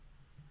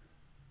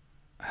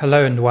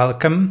Hello and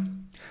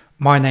welcome.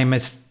 My name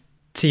is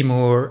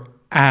Timur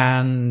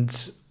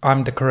and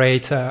I'm the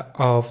creator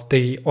of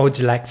the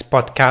Audilex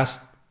podcast.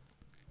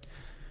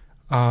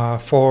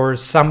 For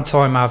some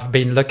time I've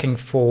been looking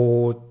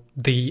for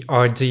the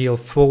ideal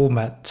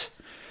format,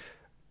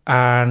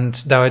 and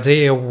the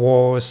idea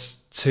was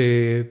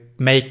to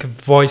make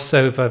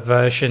voiceover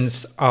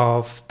versions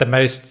of the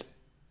most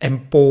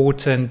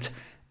important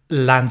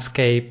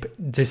landscape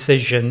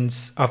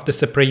decisions of the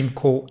Supreme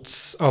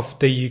Courts of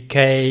the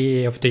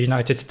UK, of the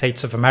United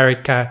States of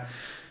America,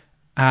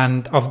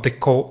 and of the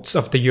courts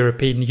of the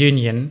European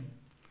Union.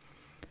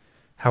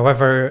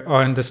 However,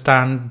 I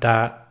understand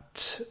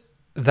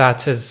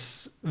that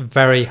is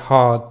very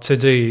hard to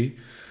do,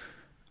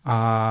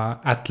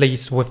 at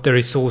least with the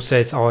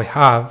resources I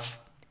have.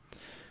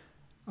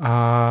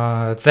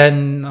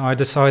 Then I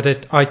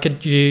decided I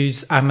could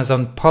use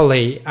Amazon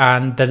Polly,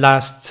 and the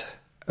last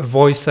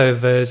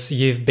voiceovers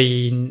you've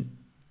been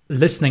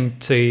listening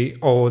to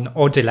on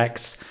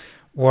Audilex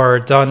were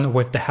done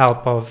with the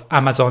help of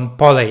Amazon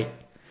Polly.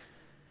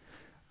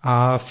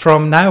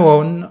 From now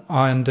on,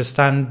 I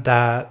understand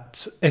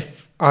that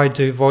if I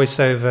do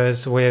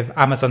voiceovers with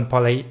Amazon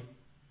Polly,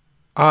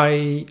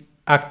 I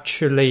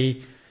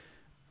actually,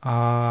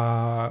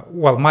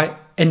 my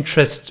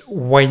interest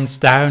wanes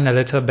down a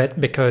little bit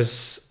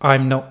because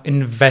I'm not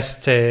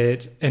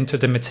invested into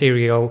the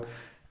material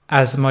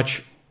as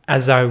much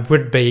as I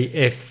would be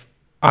if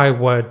I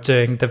were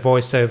doing the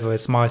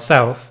voiceovers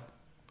myself.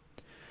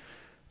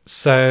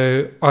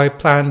 So I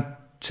plan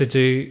to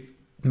do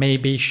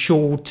maybe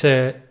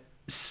shorter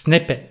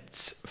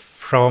snippets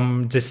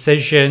from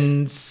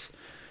decisions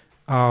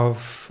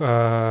of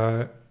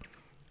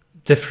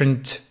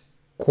different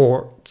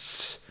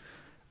courts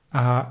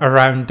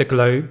around the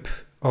globe,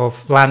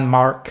 of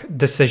landmark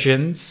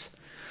decisions,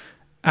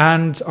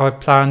 and I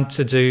plan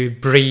to do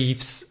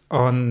briefs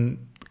on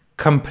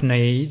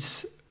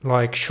companies,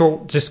 like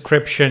short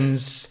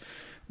descriptions,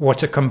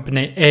 what a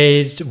company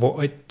is,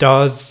 what it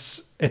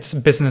does, its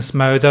business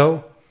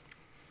model.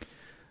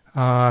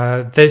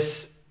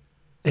 This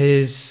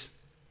is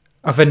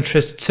of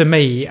interest to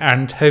me,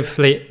 and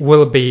hopefully it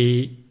will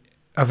be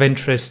of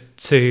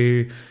interest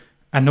to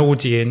an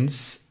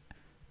audience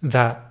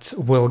that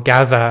will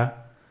gather.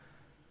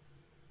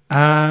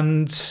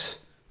 And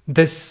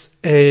this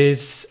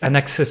is an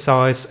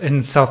exercise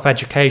in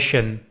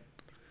self-education.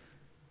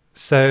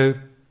 So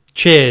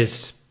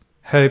cheers.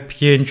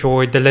 Hope you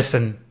enjoyed the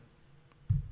listen.